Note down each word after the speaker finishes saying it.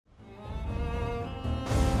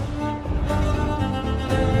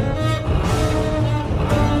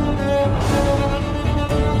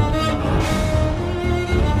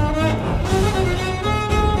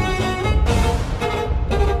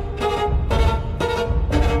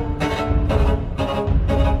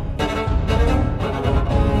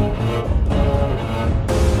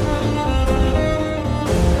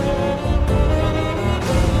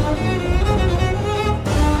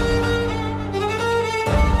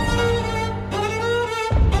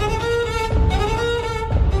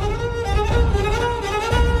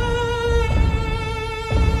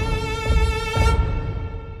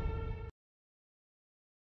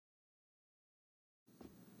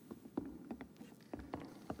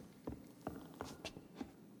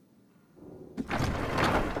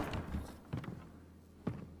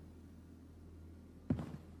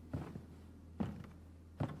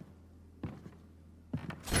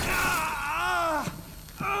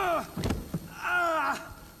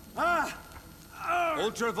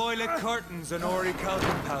Ultraviolet curtains and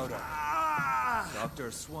orichalcum powder.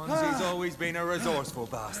 Dr. Swansea's always been a resourceful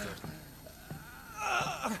bastard.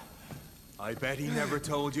 I bet he never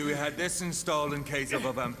told you he had this installed in case of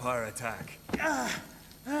a vampire attack.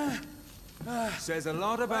 Says a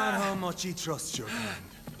lot about how much he trusts your kind.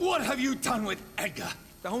 What have you done with Edgar?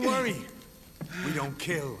 Don't worry. We don't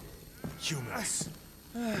kill humans.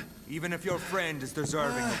 Even if your friend is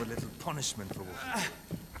deserving of a little punishment for what.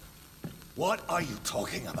 What are you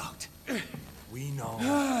talking about? We know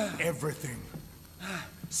everything.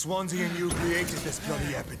 Swansea and you created this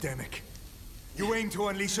bloody epidemic. You aim to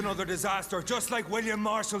unleash another disaster, just like William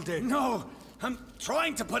Marshall did. No, I'm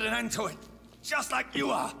trying to put an end to it, just like you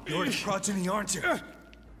are. You're the progeny, aren't you?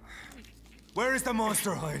 Where is the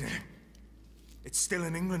monster hiding? It's still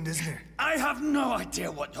in England, isn't it? I have no idea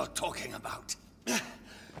what you're talking about.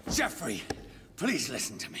 Jeffrey, please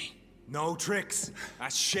listen to me. No tricks.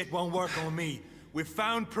 That shit won't work on me. We've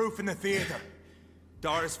found proof in the theater.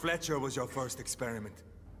 Doris Fletcher was your first experiment.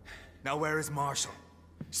 Now where is Marshall?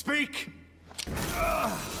 Speak!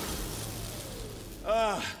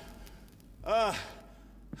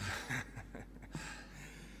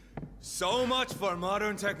 So much for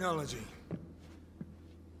modern technology.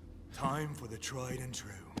 Time for the tried and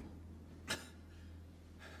true.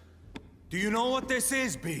 Do you know what this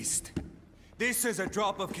is, Beast? This is a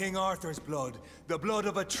drop of King Arthur's blood. The blood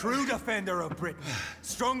of a true defender of Britain.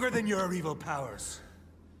 Stronger than your evil powers.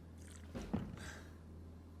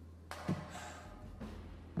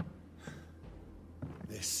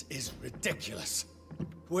 This is ridiculous.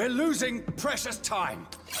 We're losing precious time.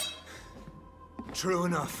 True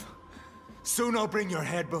enough. Soon I'll bring your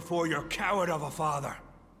head before your coward of a father.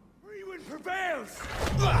 Freewind prevails!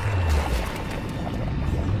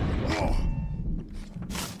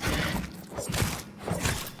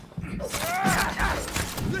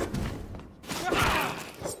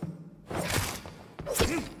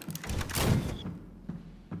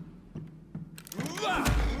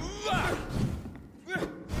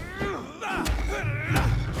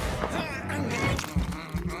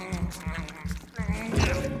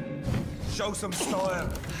 Show some style.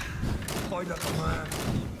 Fight like a man.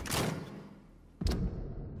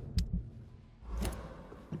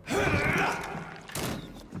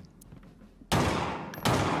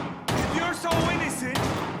 If you're so innocent,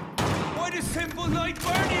 why does simple light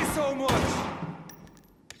burn you so much?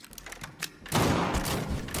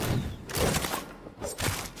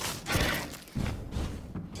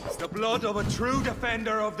 The blood of a true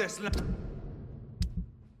defender of this land.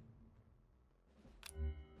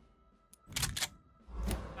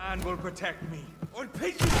 And will protect me. Or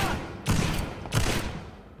pick you up!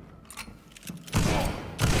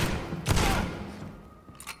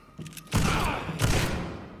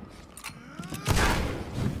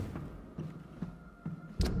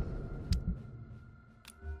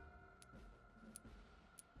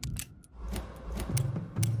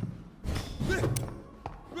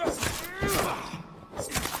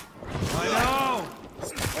 I know!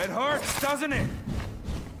 It hurts, doesn't it?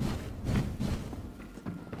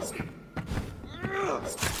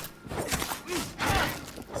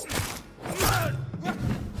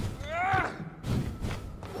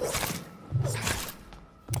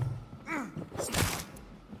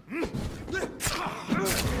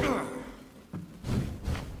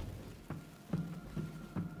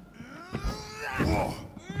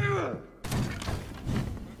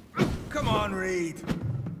 Come on, Reed.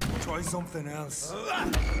 Try something else.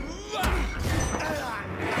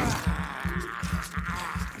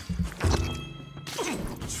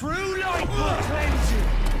 True light will cleanse you!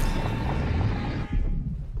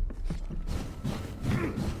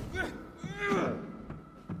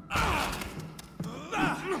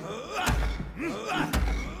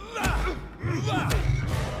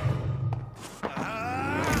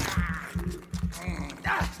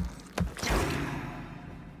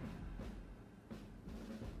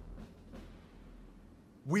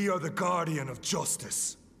 We are the guardian of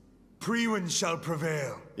justice. Priwen shall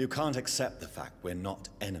prevail. You can't accept the fact we're not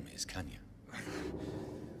enemies, can you?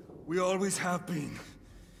 We always have been,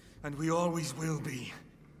 and we always will be.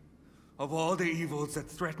 Of all the evils that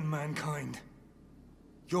threaten mankind,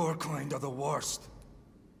 your kind are the worst.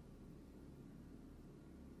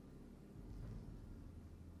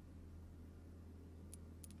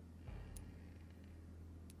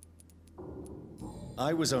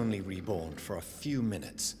 I was only reborn for a few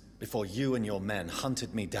minutes before you and your men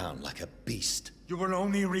hunted me down like a beast. You were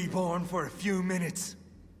only reborn for a few minutes,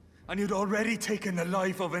 and you'd already taken the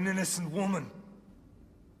life of an innocent woman.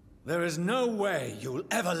 There is no way you'll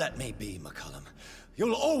ever let me be, McCullum.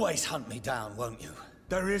 You'll always hunt me down, won't you?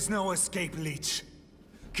 There is no escape, Leech.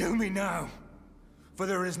 Kill me now, for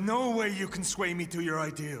there is no way you can sway me to your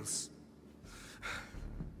ideals.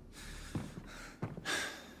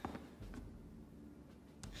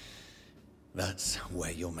 That's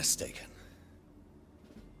where you're mistaken.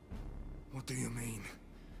 What do you mean?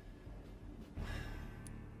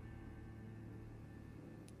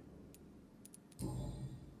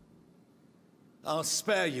 I'll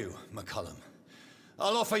spare you, McCullum.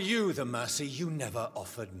 I'll offer you the mercy you never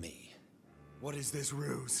offered me. What is this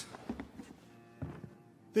ruse?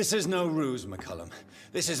 This is no ruse, McCullum.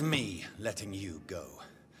 This is me letting you go.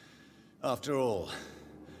 After all,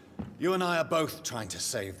 you and I are both trying to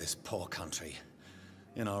save this poor country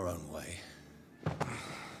in our own way.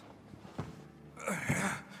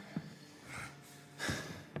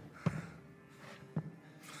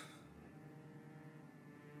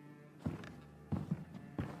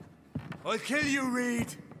 I'll kill you,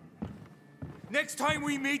 Reed. Next time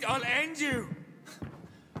we meet, I'll end you.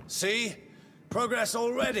 See? Progress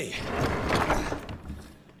already.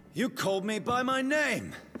 You called me by my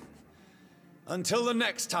name. Until the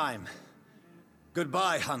next time.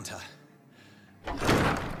 Goodbye, Hunter.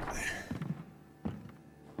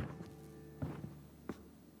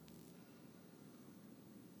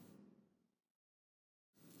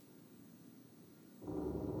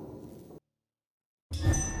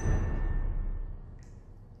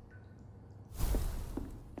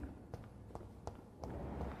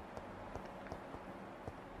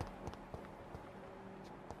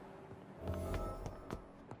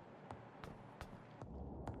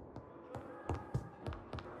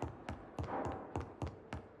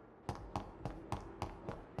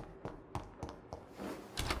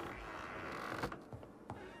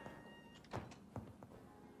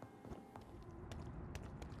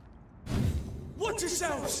 Watch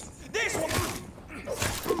yourselves! This one!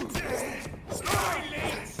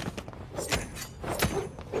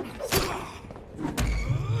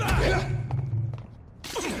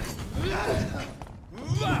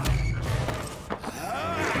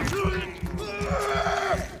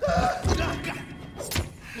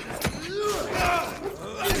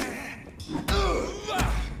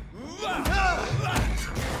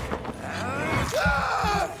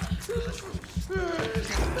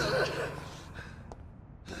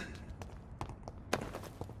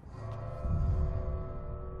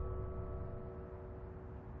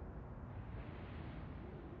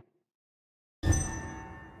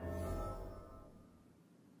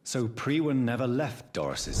 So Prewen never left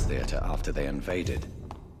Doris's theater after they invaded.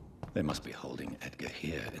 They must be holding Edgar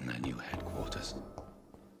here in their new headquarters.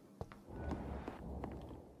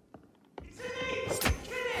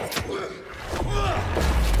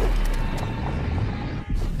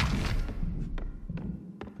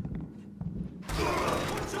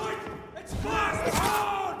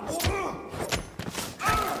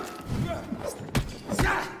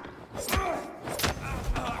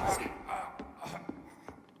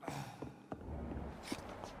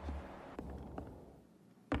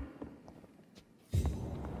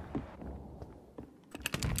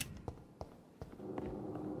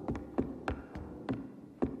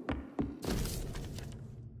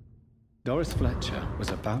 Doris Fletcher was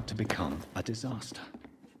about to become a disaster.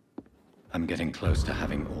 I'm getting close to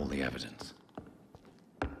having all the evidence.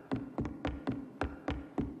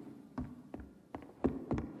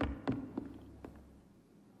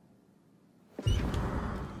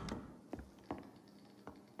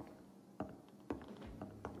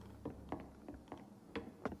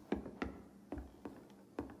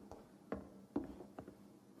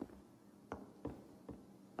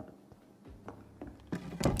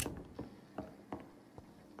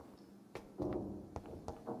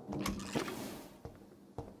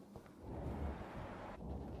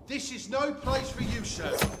 This is no place for you,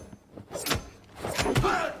 sir.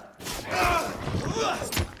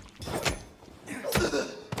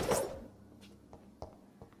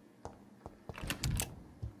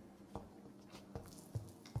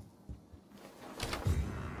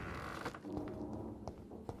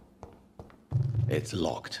 It's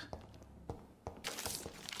locked.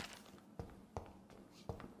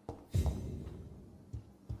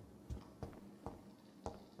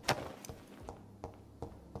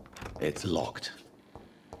 It's locked.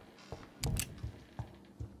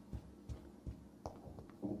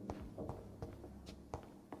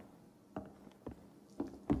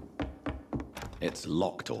 It's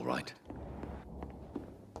locked, all right.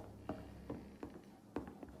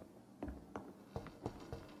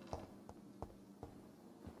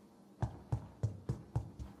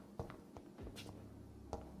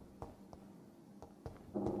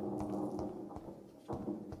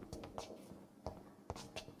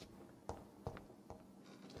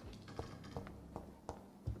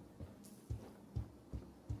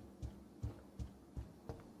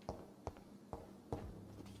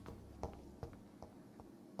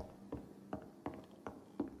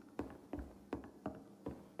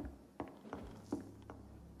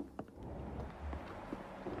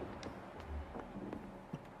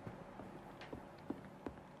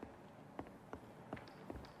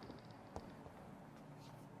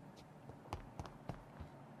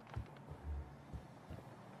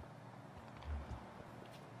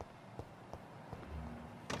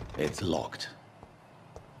 It's locked.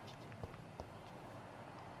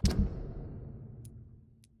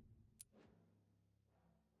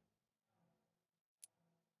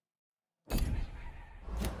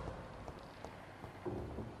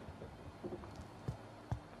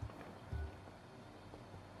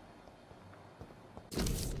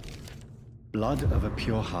 Blood of a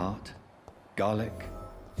pure heart, garlic,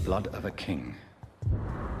 blood of a king.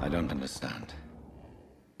 I don't understand.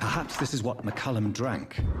 Perhaps this is what McCullum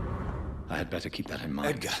drank. I had better keep that in mind.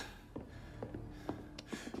 Edgar.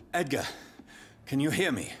 Edgar, can you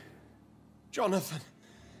hear me? Jonathan,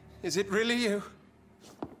 is it really you?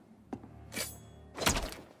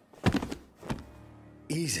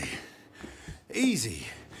 Easy. Easy.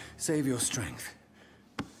 Save your strength.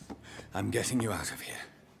 I'm getting you out of here.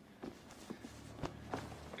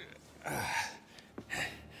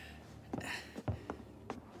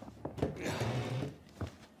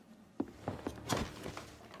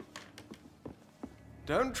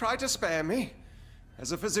 Don't try to spare me.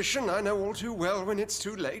 As a physician, I know all too well when it's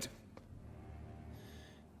too late.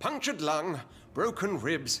 Punctured lung, broken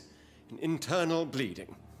ribs, and internal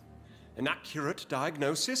bleeding. An accurate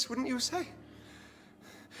diagnosis, wouldn't you say?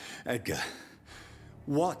 Edgar,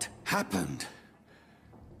 what happened?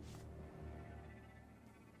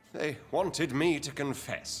 They wanted me to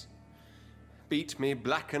confess. Beat me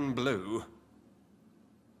black and blue.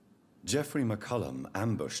 Jeffrey McCullum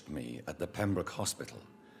ambushed me at the Pembroke Hospital.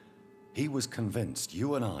 He was convinced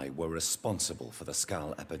you and I were responsible for the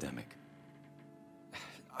Skal epidemic.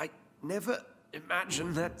 I never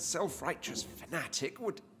imagined that self-righteous fanatic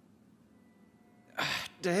would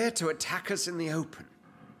dare to attack us in the open.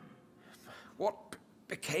 What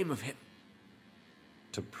became of him?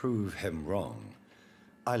 To prove him wrong,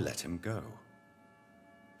 I let him go.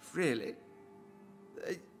 Really?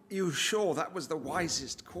 You sure that was the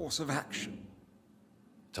wisest course of action?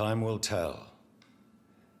 Time will tell.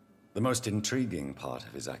 The most intriguing part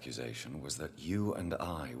of his accusation was that you and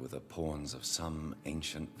I were the pawns of some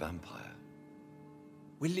ancient vampire.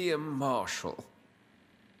 William Marshall.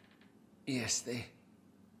 Yes,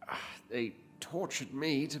 they tortured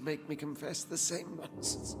me to make me confess the same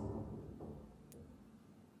nonsense.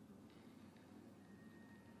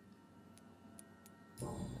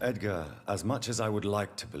 Edgar, as much as I would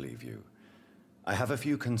like to believe you, I have a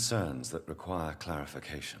few concerns that require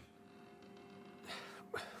clarification.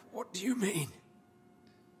 What do you mean?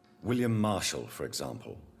 William Marshall, for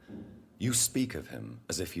example. You speak of him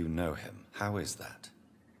as if you know him. How is that?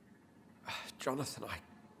 Jonathan,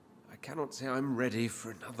 I cannot say I'm ready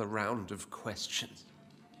for another round of questions.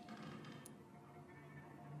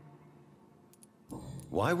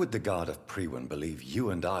 Why would the Guard of Priwen believe you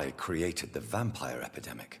and I created the vampire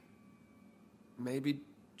epidemic? Maybe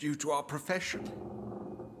due to our profession.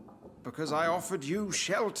 Because I offered you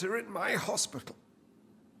shelter in my hospital.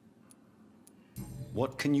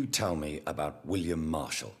 What can you tell me about William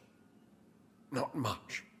Marshall? Not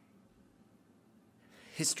much.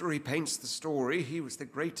 History paints the story he was the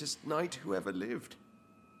greatest knight who ever lived.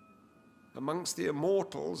 Amongst the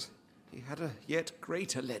immortals, he had a yet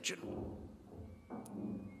greater legend.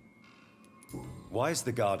 Why is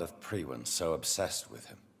the Guard of Priwen so obsessed with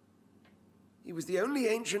him? He was the only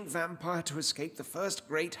ancient vampire to escape the first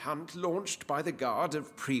great hunt launched by the Guard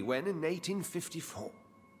of Priwen in 1854.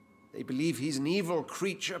 They believe he's an evil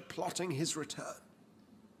creature plotting his return.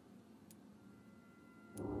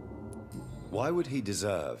 Why would he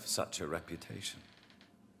deserve such a reputation?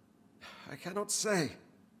 I cannot say.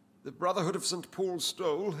 The Brotherhood of St. Paul's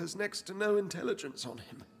Stole has next to no intelligence on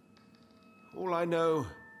him. All I know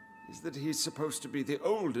is that he's supposed to be the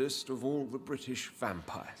oldest of all the British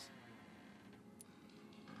vampires.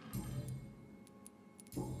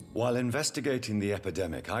 While investigating the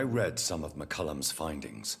epidemic, I read some of McCullum's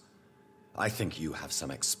findings. I think you have some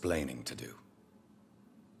explaining to do.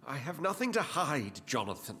 I have nothing to hide,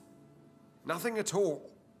 Jonathan. Nothing at all.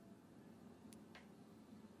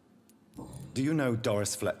 Do you know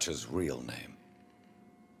Doris Fletcher's real name?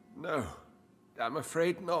 No, I'm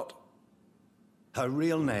afraid not. Her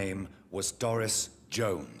real name was Doris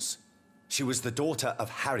Jones. She was the daughter of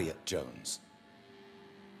Harriet Jones.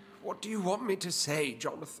 What do you want me to say,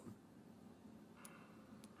 Jonathan?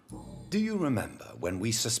 Do you remember when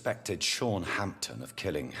we suspected Sean Hampton of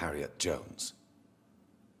killing Harriet Jones?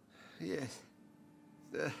 Yes.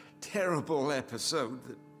 The terrible episode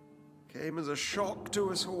that came as a shock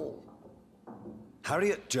to us all.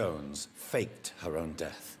 Harriet Jones faked her own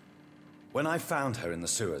death. When I found her in the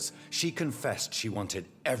sewers, she confessed she wanted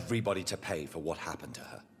everybody to pay for what happened to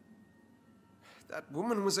her. That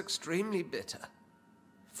woman was extremely bitter,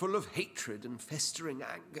 full of hatred and festering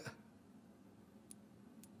anger.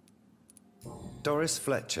 Doris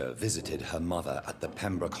Fletcher visited her mother at the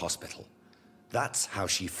Pembroke Hospital. That's how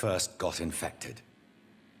she first got infected.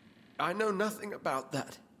 I know nothing about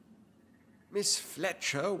that. Miss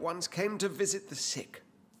Fletcher once came to visit the sick.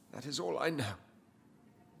 That is all I know.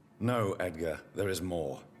 No, Edgar, there is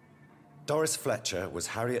more. Doris Fletcher was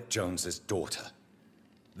Harriet Jones's daughter.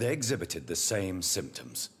 They exhibited the same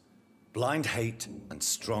symptoms: blind hate and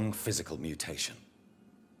strong physical mutation.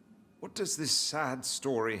 What does this sad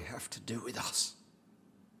story have to do with us?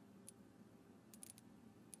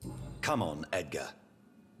 Come on, Edgar.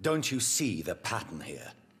 Don't you see the pattern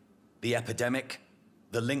here? The epidemic,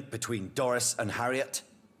 the link between Doris and Harriet,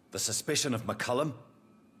 the suspicion of McCullum?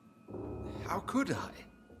 How could I?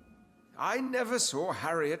 I never saw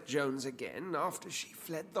Harriet Jones again after she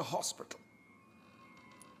fled the hospital.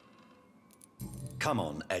 Come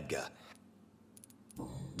on, Edgar.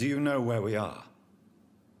 Do you know where we are?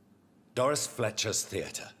 Doris Fletcher's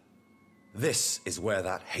theatre. This is where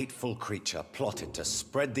that hateful creature plotted to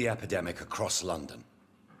spread the epidemic across London.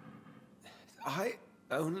 I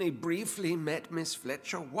only briefly met Miss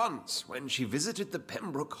Fletcher once when she visited the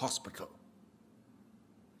Pembroke Hospital.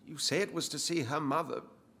 You say it was to see her mother.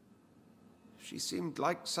 She seemed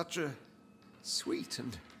like such a sweet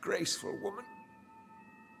and graceful woman.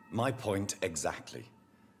 My point exactly.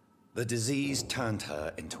 The disease turned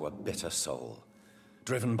her into a bitter soul,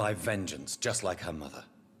 driven by vengeance just like her mother.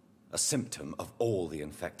 A symptom of all the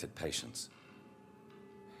infected patients.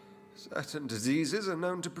 Certain diseases are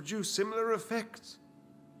known to produce similar effects.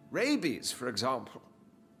 Rabies, for example.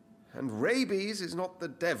 And rabies is not the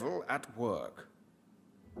devil at work.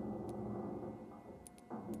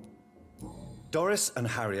 Doris and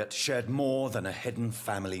Harriet shared more than a hidden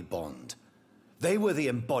family bond. They were the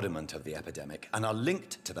embodiment of the epidemic and are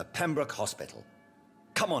linked to the Pembroke Hospital.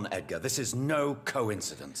 Come on, Edgar, this is no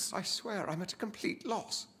coincidence. I swear I'm at a complete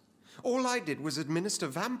loss. All I did was administer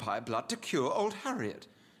vampire blood to cure old Harriet.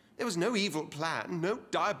 There was no evil plan, no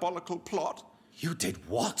diabolical plot. You did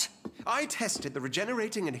what? I tested the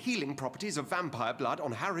regenerating and healing properties of vampire blood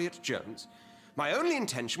on Harriet Jones. My only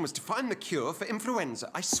intention was to find the cure for influenza,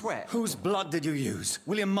 I swear. Whose blood did you use?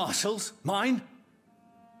 William Marshall's? Mine?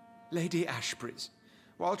 Lady Ashbury's.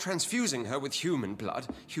 While transfusing her with human blood,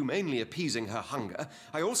 humanely appeasing her hunger,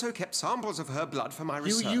 I also kept samples of her blood for my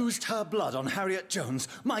research. You used her blood on Harriet Jones?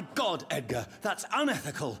 My God, Edgar, that's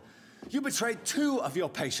unethical. You betrayed 2 of your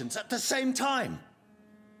patients at the same time.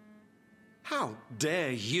 How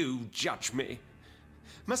dare you judge me?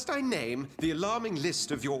 Must I name the alarming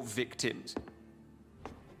list of your victims?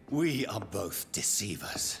 We are both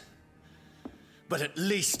deceivers. But at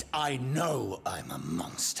least I know I'm a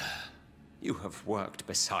monster. You have worked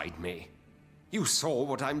beside me. You saw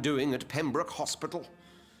what I'm doing at Pembroke Hospital.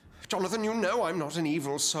 Jonathan, you know I'm not an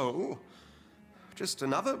evil soul. Just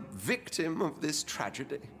another victim of this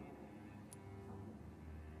tragedy.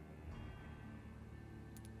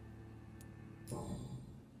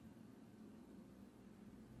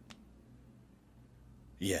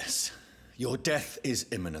 Yes, your death is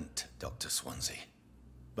imminent, Dr. Swansea.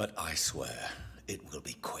 But I swear it will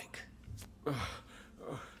be quick.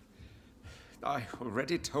 I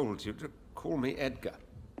already told you to call me Edgar.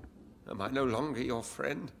 Am I no longer your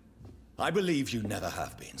friend? I believe you never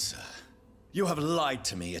have been, sir. You have lied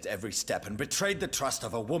to me at every step and betrayed the trust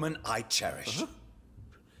of a woman I cherish. Huh?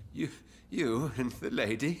 You and the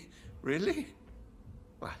lady? Really?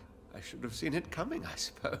 Why, I should have seen it coming, I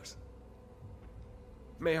suppose.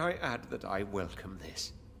 May I add that I welcome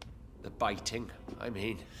this? The biting, I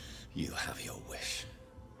mean. You have your wish.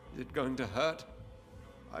 Is it going to hurt?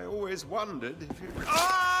 I always wondered if you...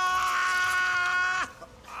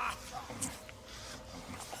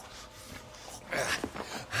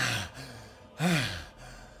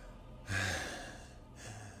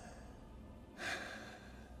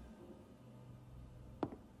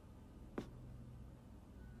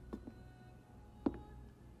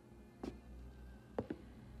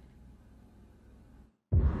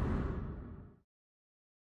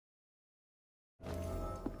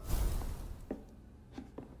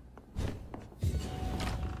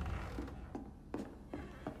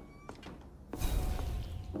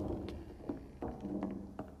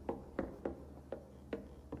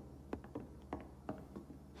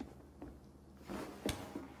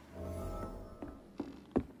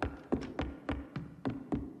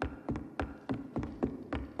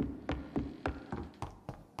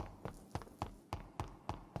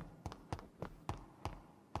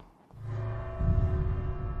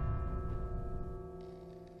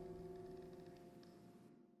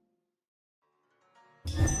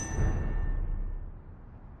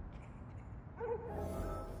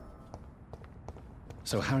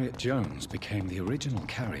 So Harriet Jones became the original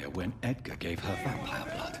carrier when Edgar gave her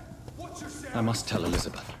vampire blood. I must tell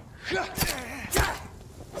Elizabeth.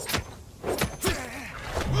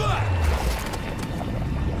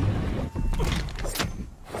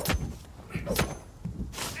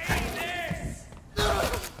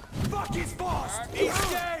 Fuck his boss! He's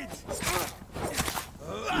dead!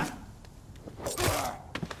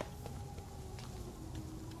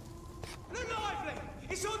 Look lively!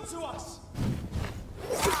 It's on to us!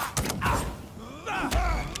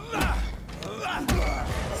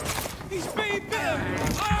 He's being bitten!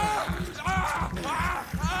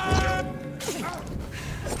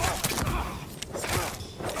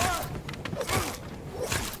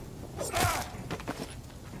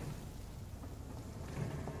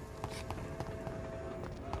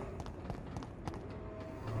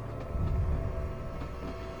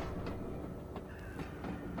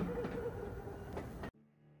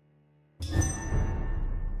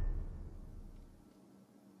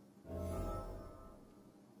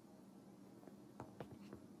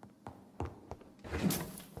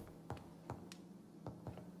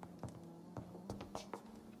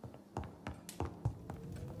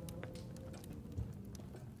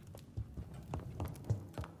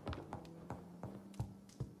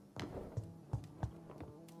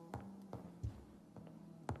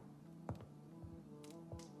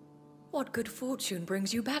 What good fortune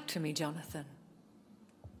brings you back to me, Jonathan?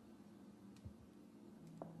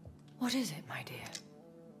 What is it, my dear?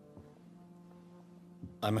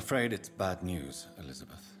 I'm afraid it's bad news,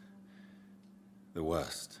 Elizabeth. The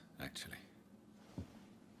worst, actually.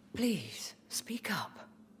 Please, speak up.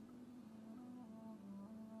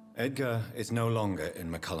 Edgar is no longer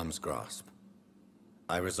in McCullum's grasp.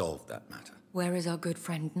 I resolved that matter. Where is our good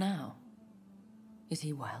friend now? Is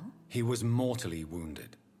he well? He was mortally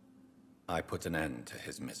wounded. I put an end to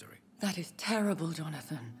his misery. That is terrible,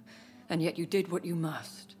 Jonathan. And yet you did what you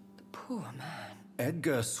must. The poor man.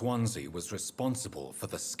 Edgar Swansea was responsible for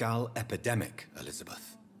the Skull epidemic,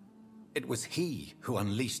 Elizabeth. It was he who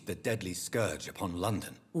unleashed the deadly scourge upon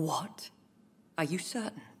London. What? Are you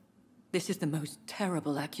certain? This is the most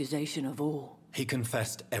terrible accusation of all. He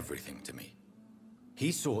confessed everything to me.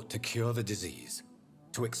 He sought to cure the disease,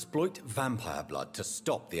 to exploit vampire blood to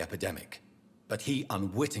stop the epidemic. But he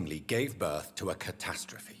unwittingly gave birth to a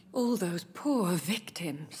catastrophe. All those poor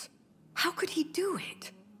victims. How could he do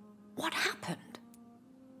it? What happened?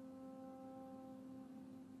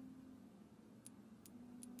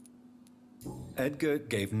 Edgar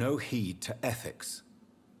gave no heed to ethics.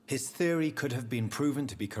 His theory could have been proven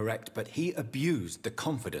to be correct, but he abused the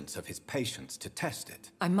confidence of his patients to test it.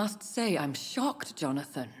 I must say I'm shocked,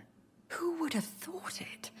 Jonathan. Who would have thought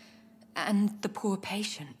it? And the poor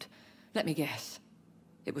patient. Let me guess.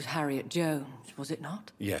 It was Harriet Jones, was it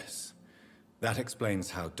not? Yes. That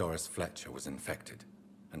explains how Doris Fletcher was infected,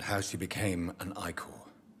 and how she became an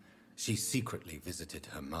Ichor. She secretly visited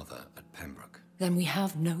her mother at Pembroke. Then we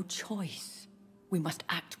have no choice. We must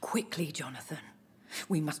act quickly, Jonathan.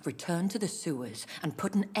 We must return to the sewers and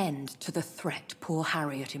put an end to the threat poor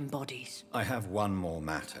Harriet embodies. I have one more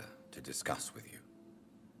matter to discuss with you.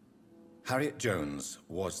 Harriet Jones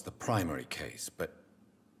was the primary case, but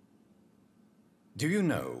do you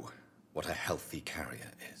know what a healthy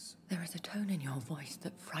carrier is? There is a tone in your voice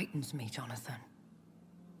that frightens me, Jonathan.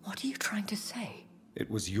 What are you trying to say?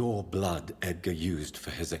 It was your blood Edgar used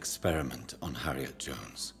for his experiment on Harriet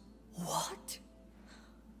Jones. What?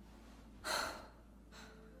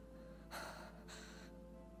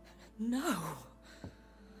 No.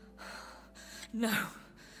 No.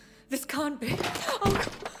 This can't be. Oh.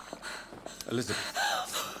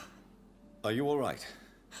 Elizabeth, are you all right?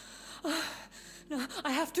 No,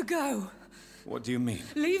 I have to go. What do you mean?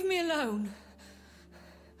 Leave me alone.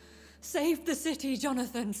 Save the city,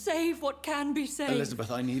 Jonathan. Save what can be saved.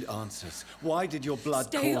 Elizabeth, I need answers. Why did your blood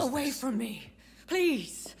Stay cause away this? from me.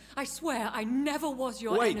 Please. I swear I never was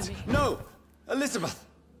your enemy. Wait! No! Elizabeth!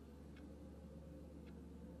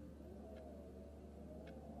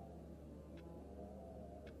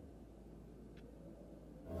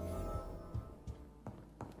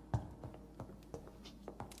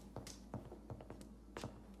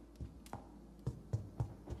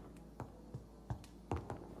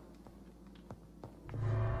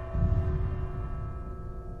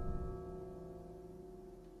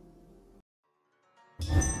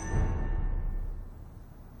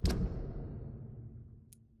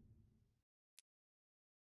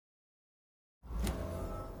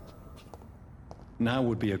 Now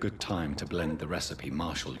would be a good time to blend the recipe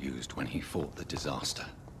Marshall used when he fought the disaster.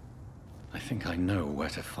 I think I know where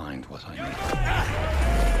to find what I need.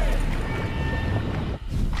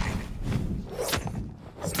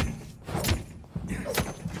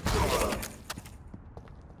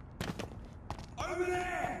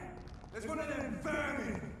 and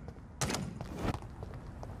vermin!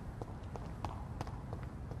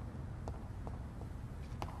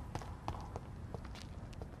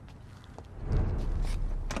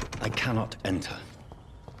 I cannot enter.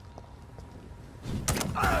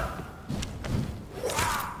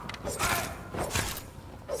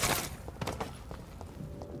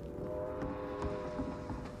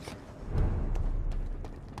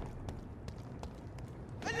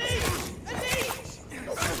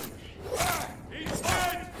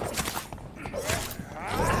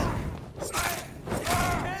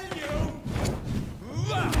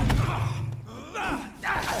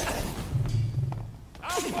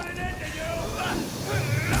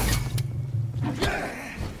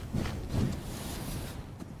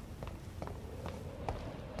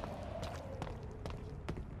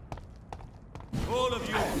 All of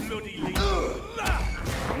you bloody leaders!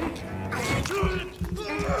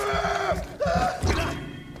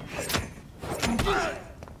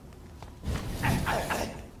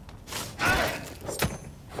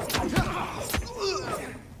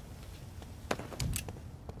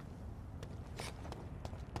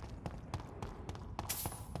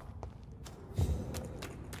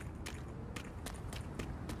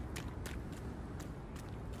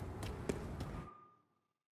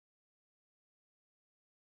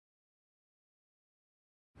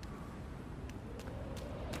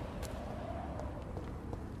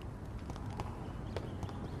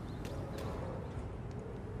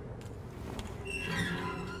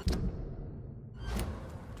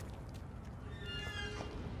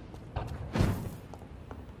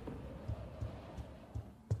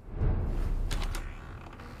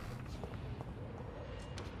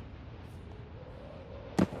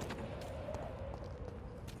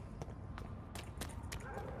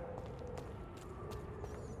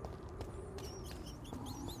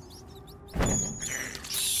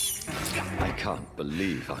 I can't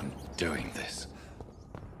believe I'm doing this.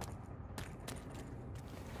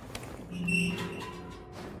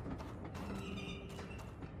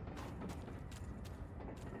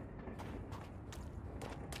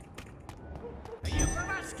 Are you from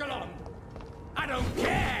Ascalon? I don't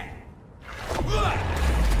care!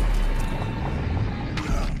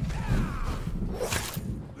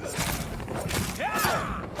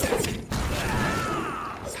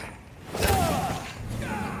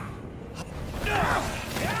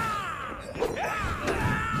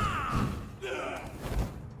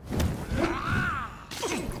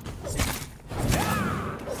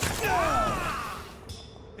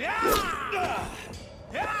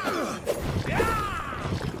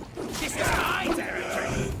 This is my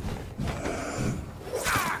territory!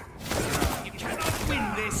 You cannot win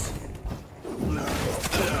this!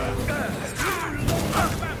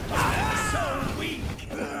 Vampires are so weak!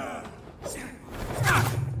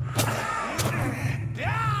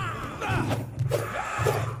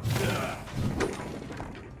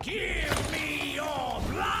 Give me your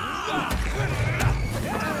blood!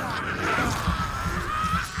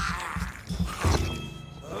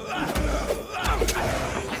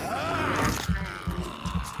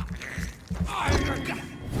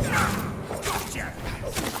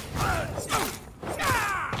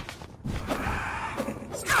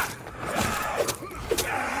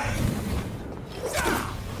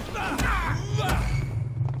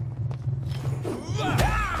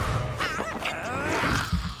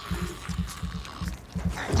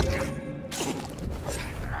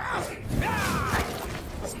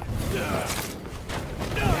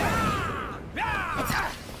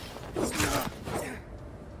 Gotcha!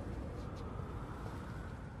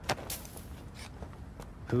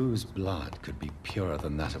 Whose blood could be purer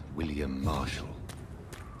than that of William Marshall?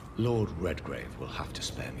 Lord Redgrave will have to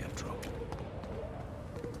spare me a drop.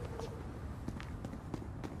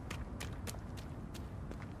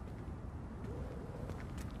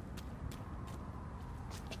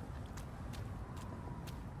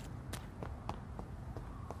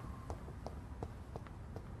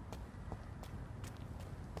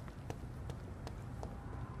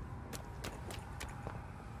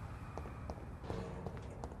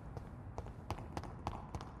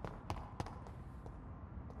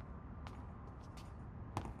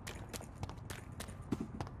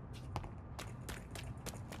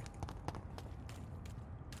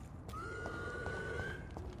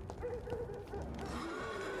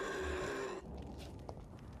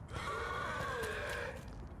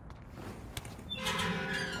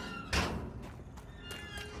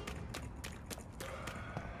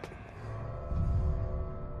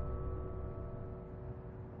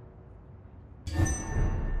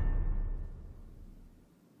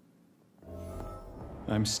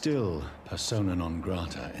 I'm still persona non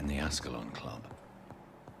grata in the Ascalon Club.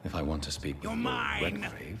 If I want to speak with Lord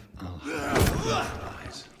Redgrave, I'll have to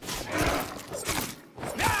realize.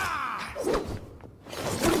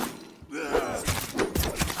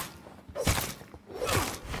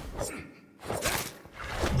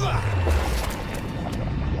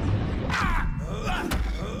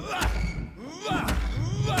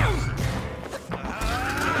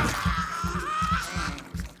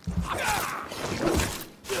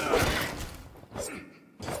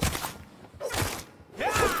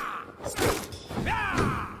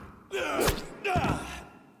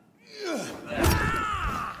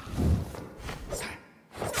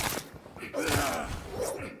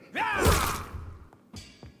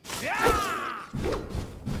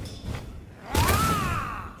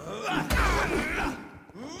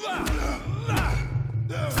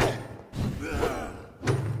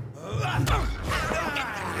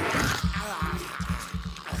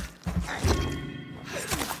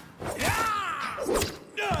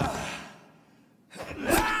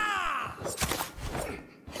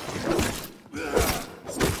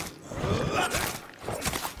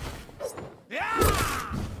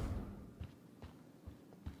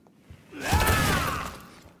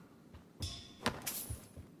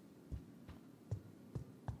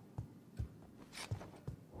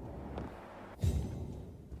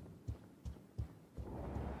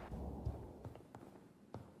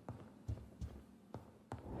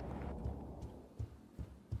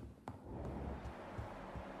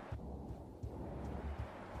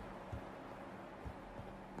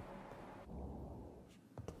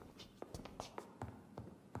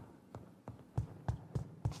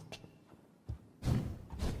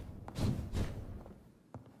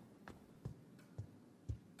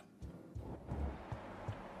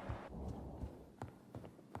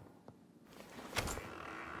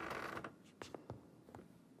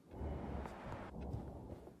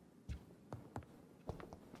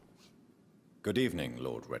 Good evening,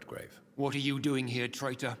 Lord Redgrave. What are you doing here,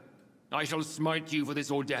 traitor? I shall smite you for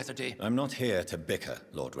this audacity. I'm not here to bicker,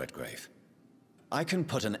 Lord Redgrave. I can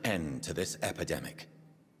put an end to this epidemic,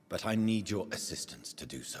 but I need your assistance to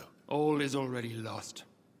do so. All is already lost.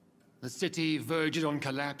 The city verges on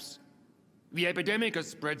collapse. The epidemic has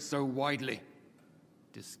spread so widely.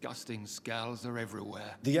 Disgusting scals are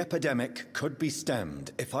everywhere. The epidemic could be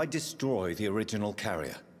stemmed if I destroy the original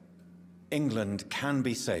carrier. England can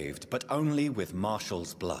be saved, but only with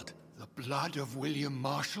Marshall's blood. The blood of William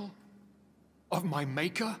Marshall? Of my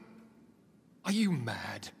maker? Are you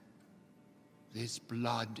mad? This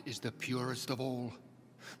blood is the purest of all.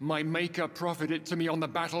 My maker proffered it to me on the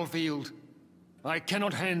battlefield. I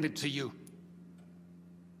cannot hand it to you.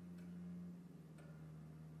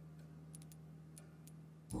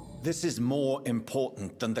 This is more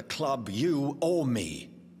important than the club, you, or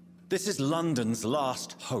me. This is London's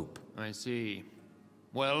last hope. I see.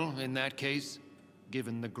 Well, in that case,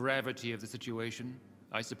 given the gravity of the situation,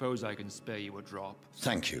 I suppose I can spare you a drop.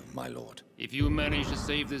 Thank you, my lord. If you manage to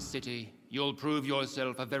save this city, you'll prove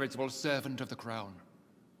yourself a veritable servant of the crown.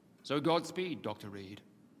 So Godspeed, Dr. Reed.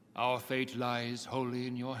 Our fate lies wholly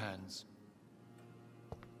in your hands.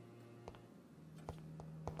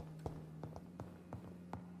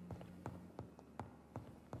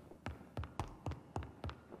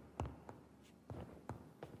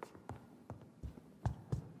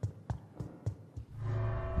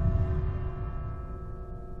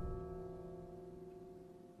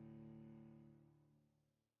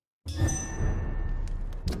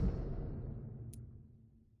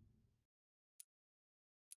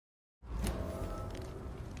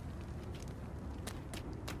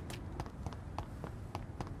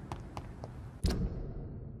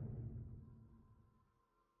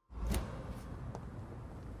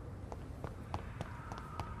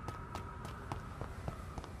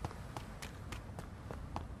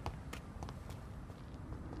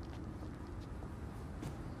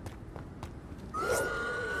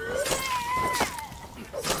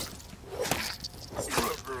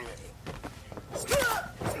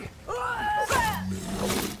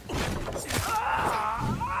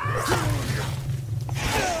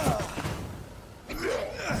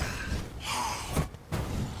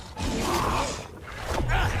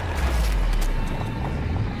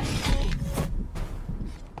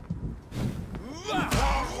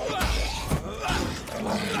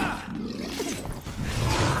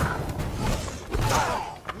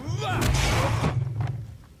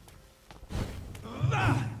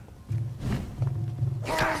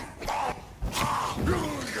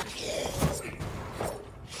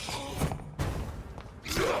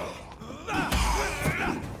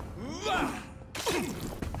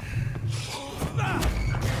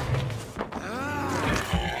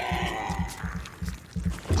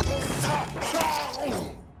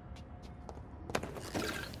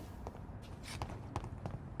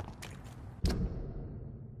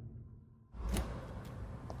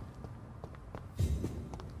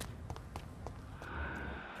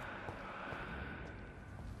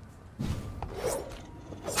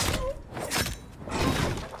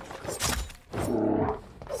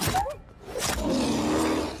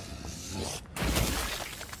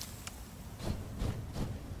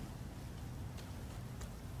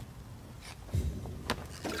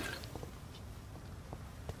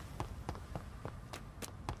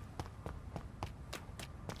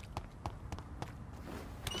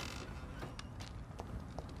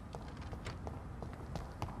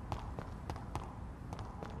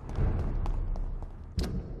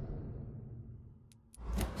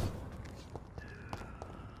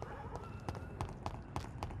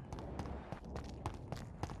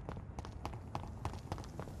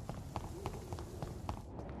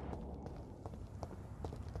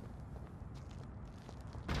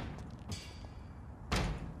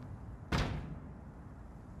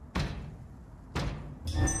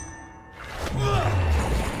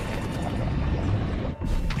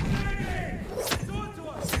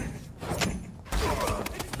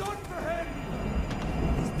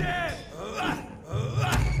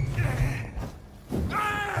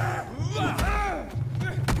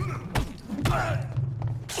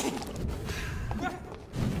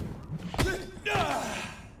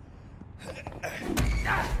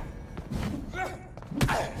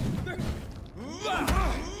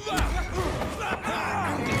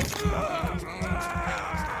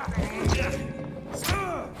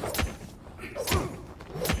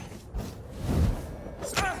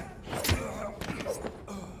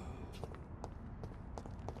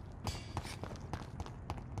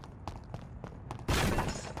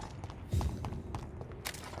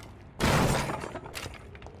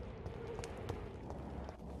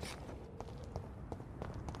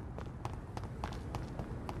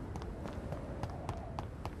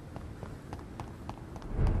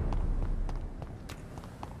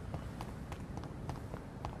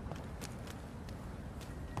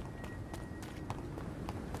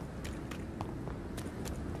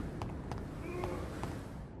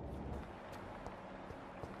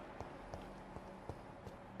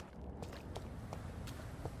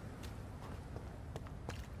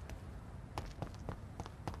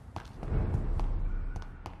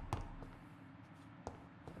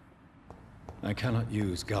 I cannot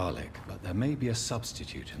use garlic, but there may be a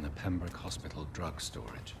substitute in the Pembroke Hospital drug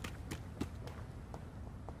storage.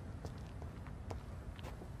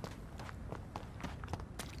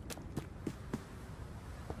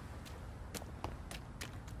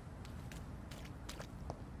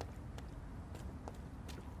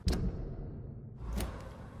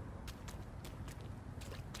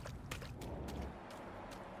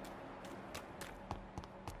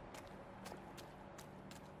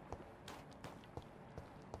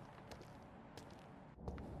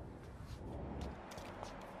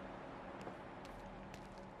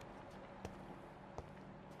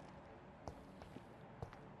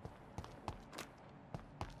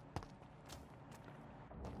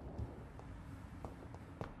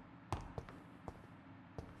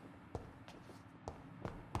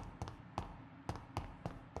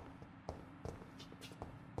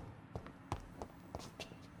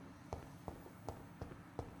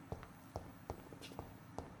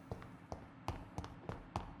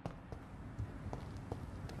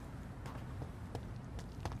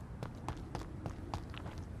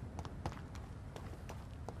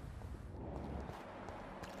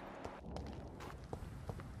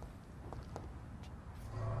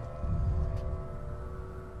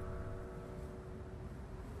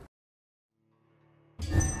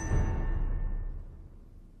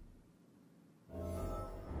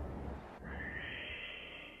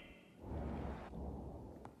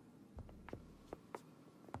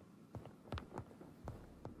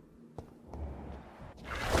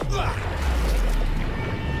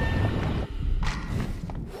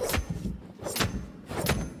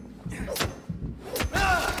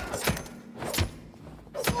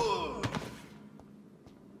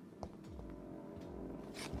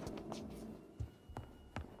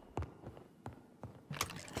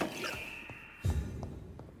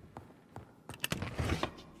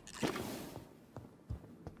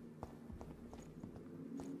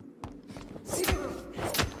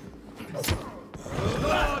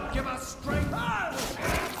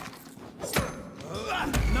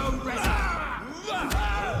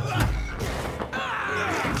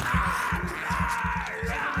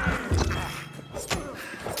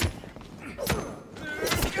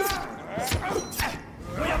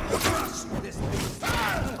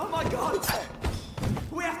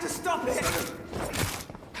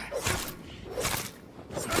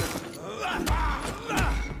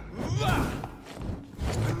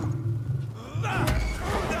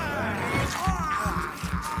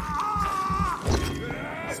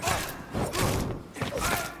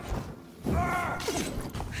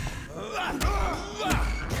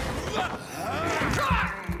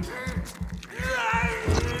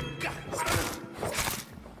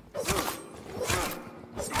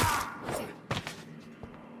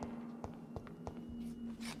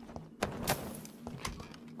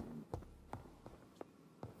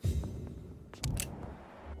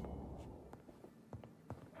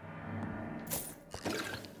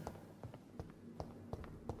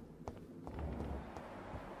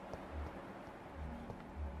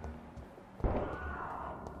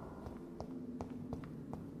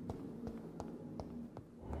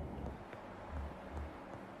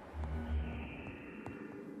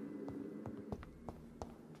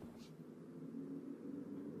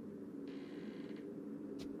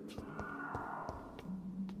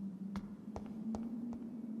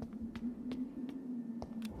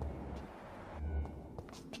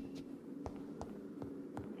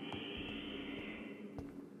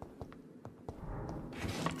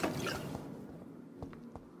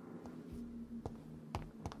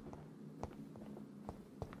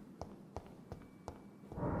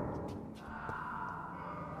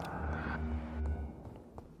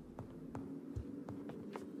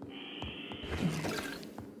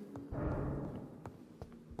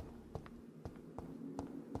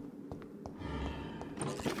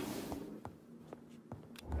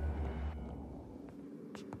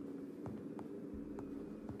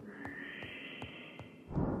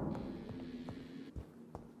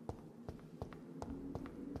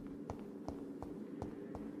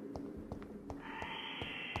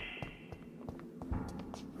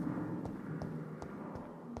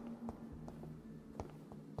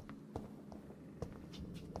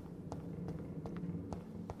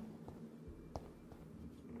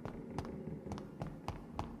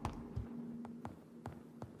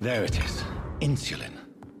 There it is. Insulin.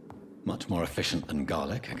 Much more efficient than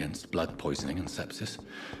garlic against blood poisoning and sepsis,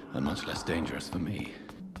 and much less dangerous for me.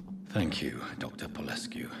 Thank you, Dr.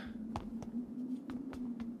 Polescu.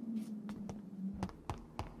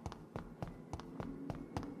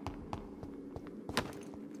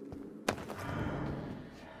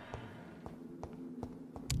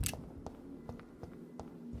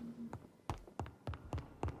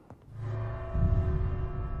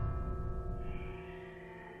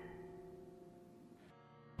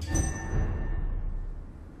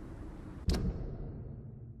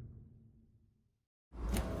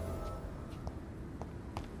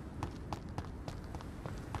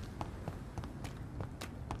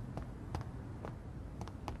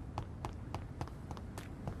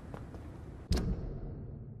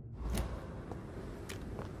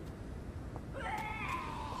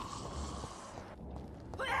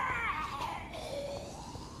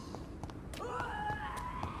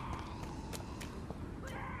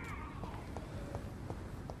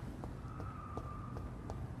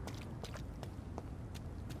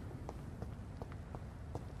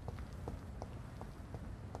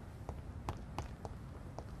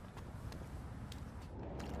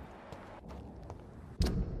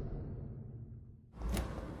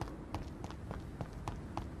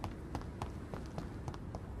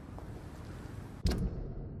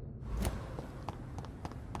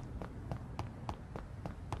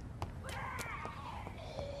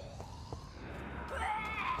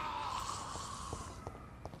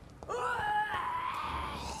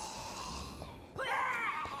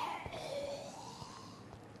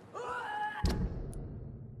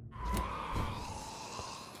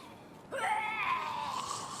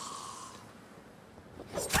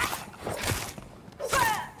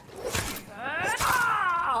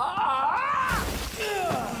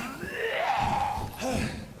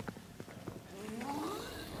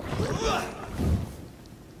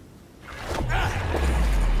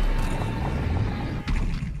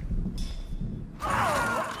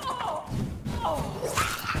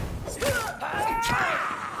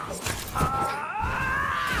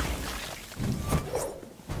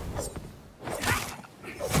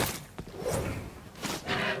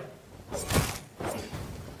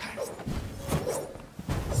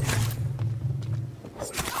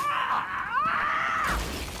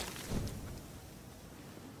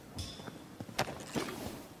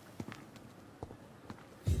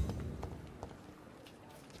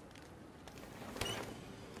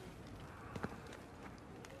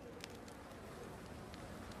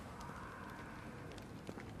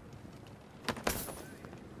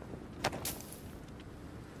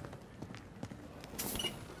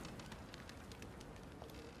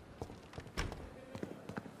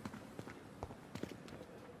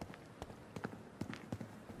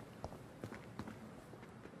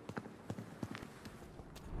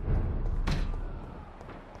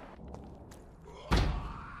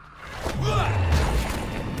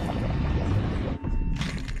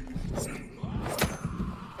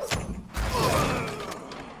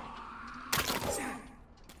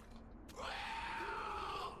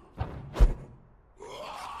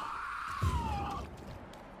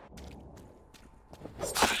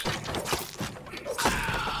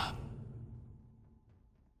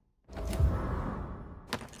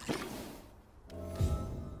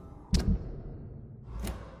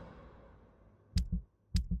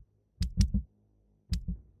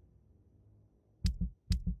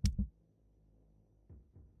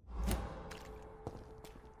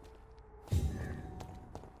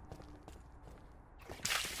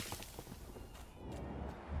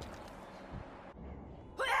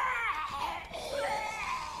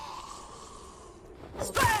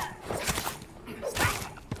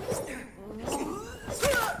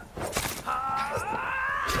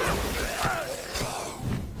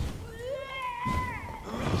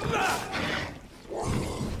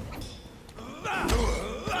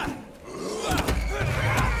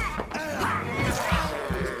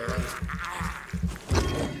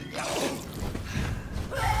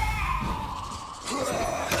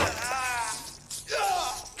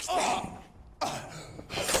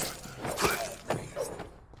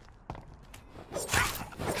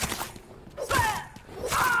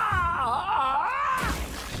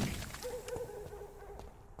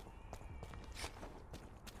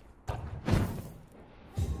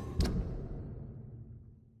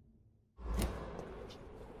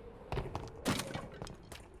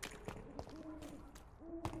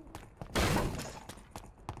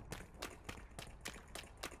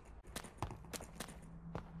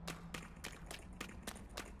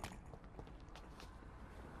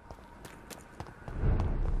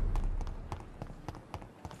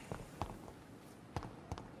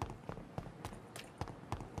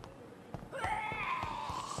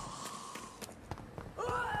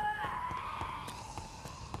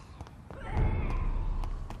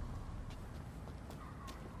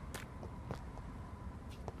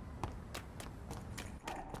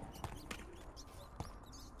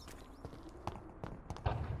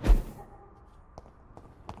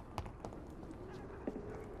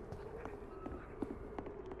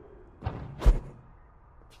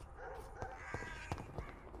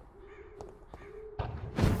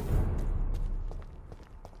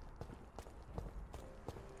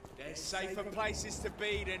 There's safer places to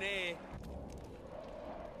be than here.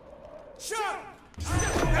 Shut!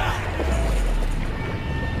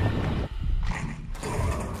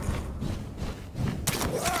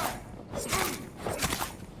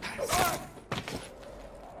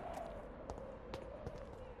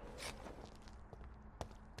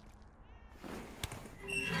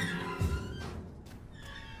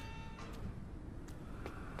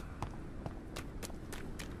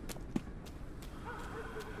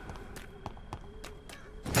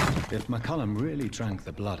 If McCullum really drank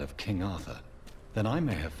the blood of King Arthur, then I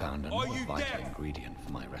may have found another vital ingredient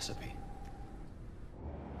for my recipe.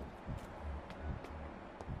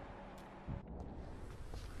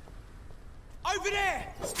 Over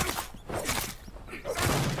there!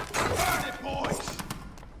 Boys!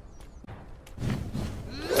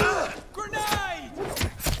 Grenade!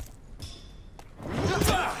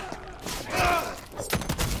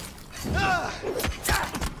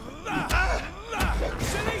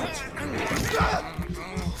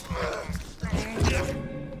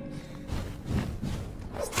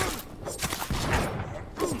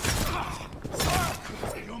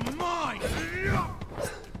 You're mine!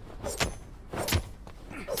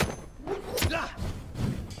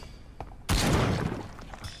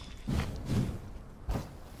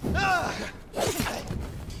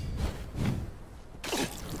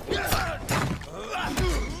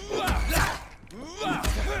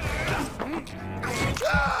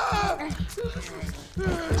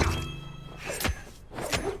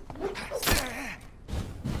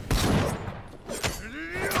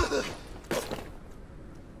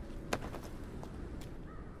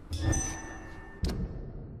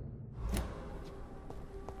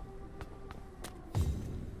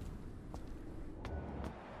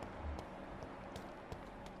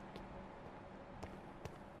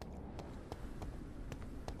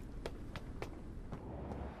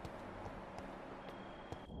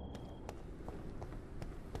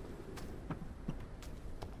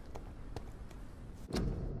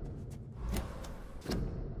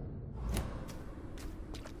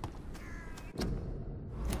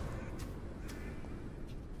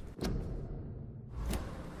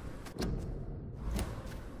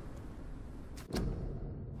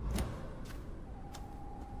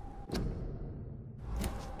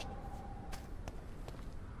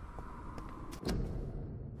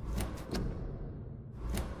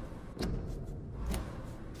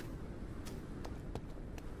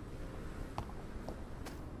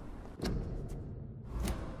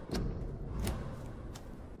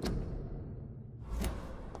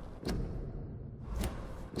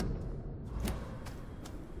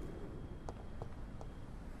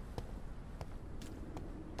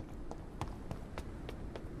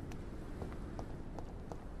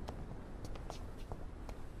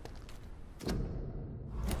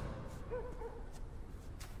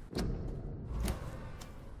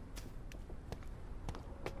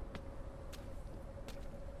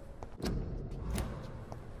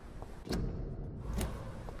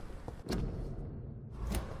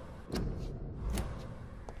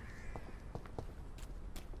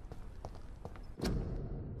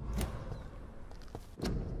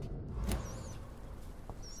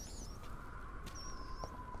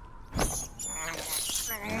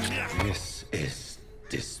 This is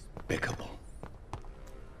despicable.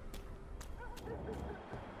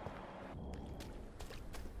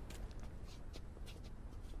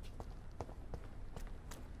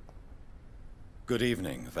 Good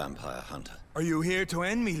evening, vampire hunter. Are you here to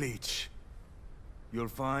end me, Leech? You'll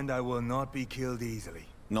find I will not be killed easily.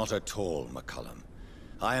 Not at all, McCullum.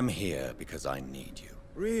 I am here because I need you.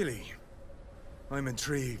 Really? I'm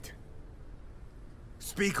intrigued.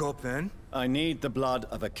 Speak up, then. I need the blood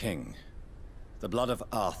of a king. The blood of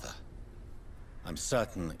Arthur. I'm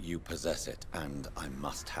certain you possess it, and I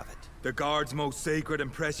must have it. The Guard's most sacred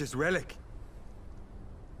and precious relic.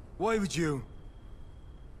 Why would you?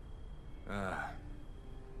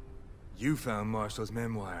 You found Marshall's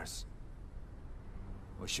memoirs.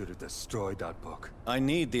 I should have destroyed that book. I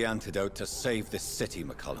need the antidote to save this city,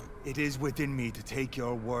 McCullum. It is within me to take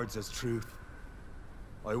your words as truth.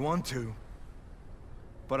 I want to,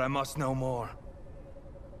 but I must know more.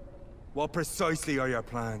 What precisely are your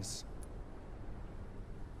plans?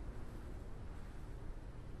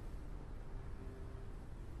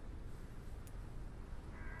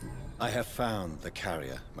 I have found the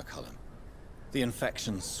carrier, McCullum. The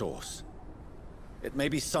infection's source. It may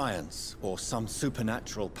be science, or some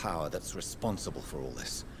supernatural power that's responsible for all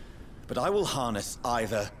this. But I will harness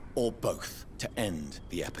either or both to end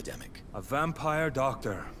the epidemic. A vampire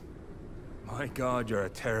doctor. My God, you're a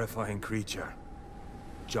terrifying creature.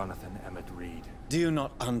 Jonathan Emmett Reed. Do you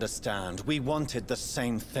not understand? We wanted the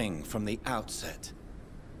same thing from the outset.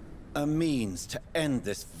 A means to end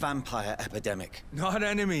this vampire epidemic. Not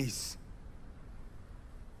enemies.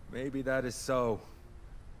 Maybe that is so.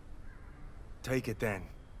 Take it then.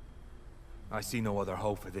 I see no other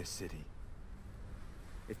hope for this city.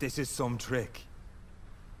 If this is some trick,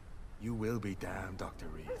 you will be damned, Dr.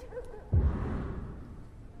 Reed.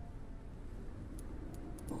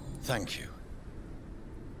 Thank you.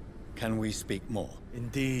 Can we speak more?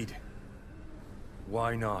 Indeed.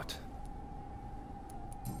 Why not?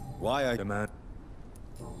 Why I demand...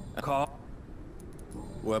 Call...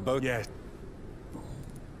 We're both... Yes.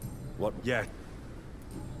 What? Yes.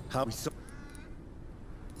 How... We so...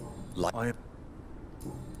 Like... I am...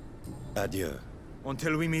 Adieu.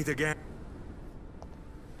 Until we meet again.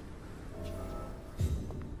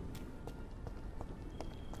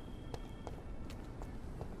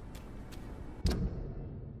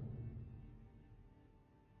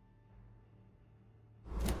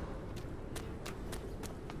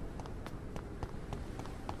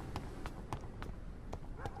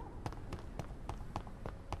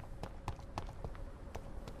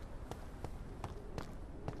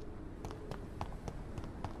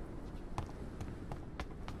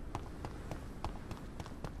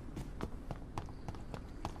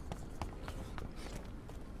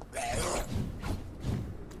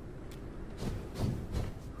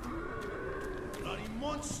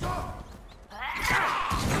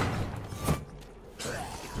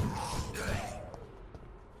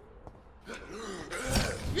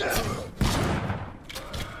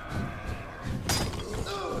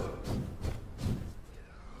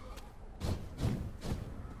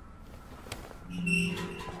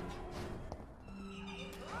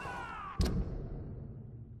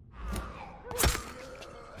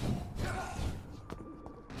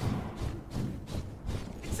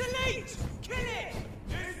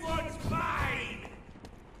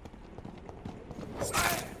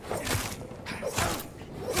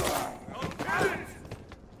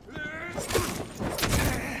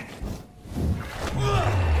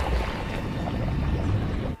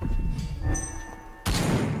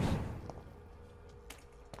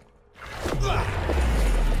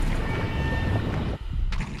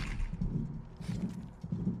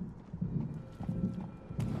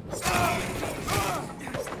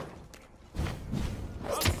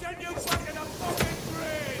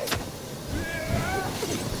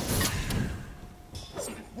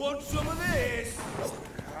 Want some of this?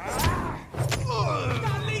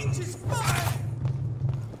 That leech is fire!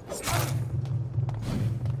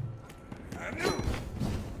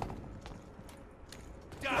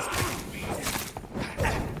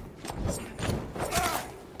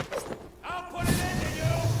 I'll put it into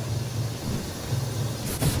you!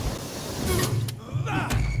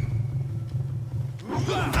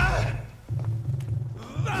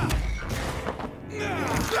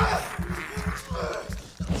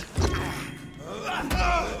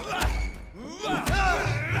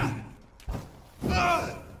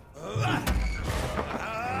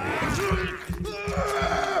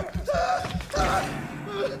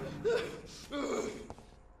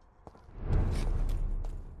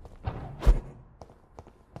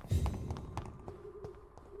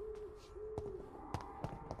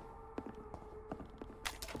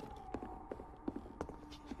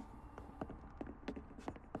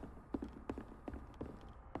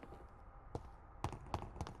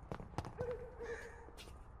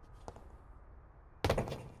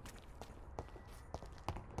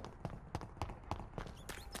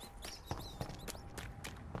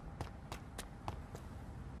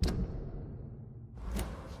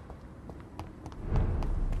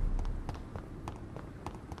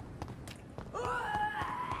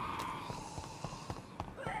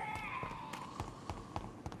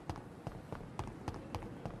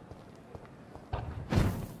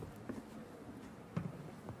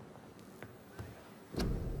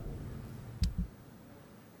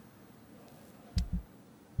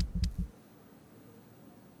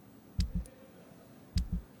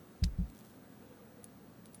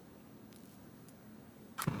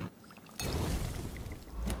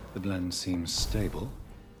 The blend seems stable.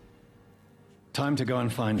 Time to go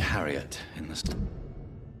and find Harriet in the...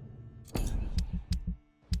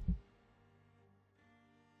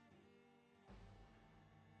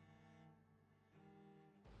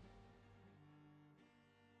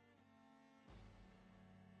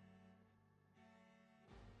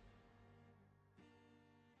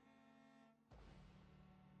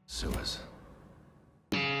 sewers.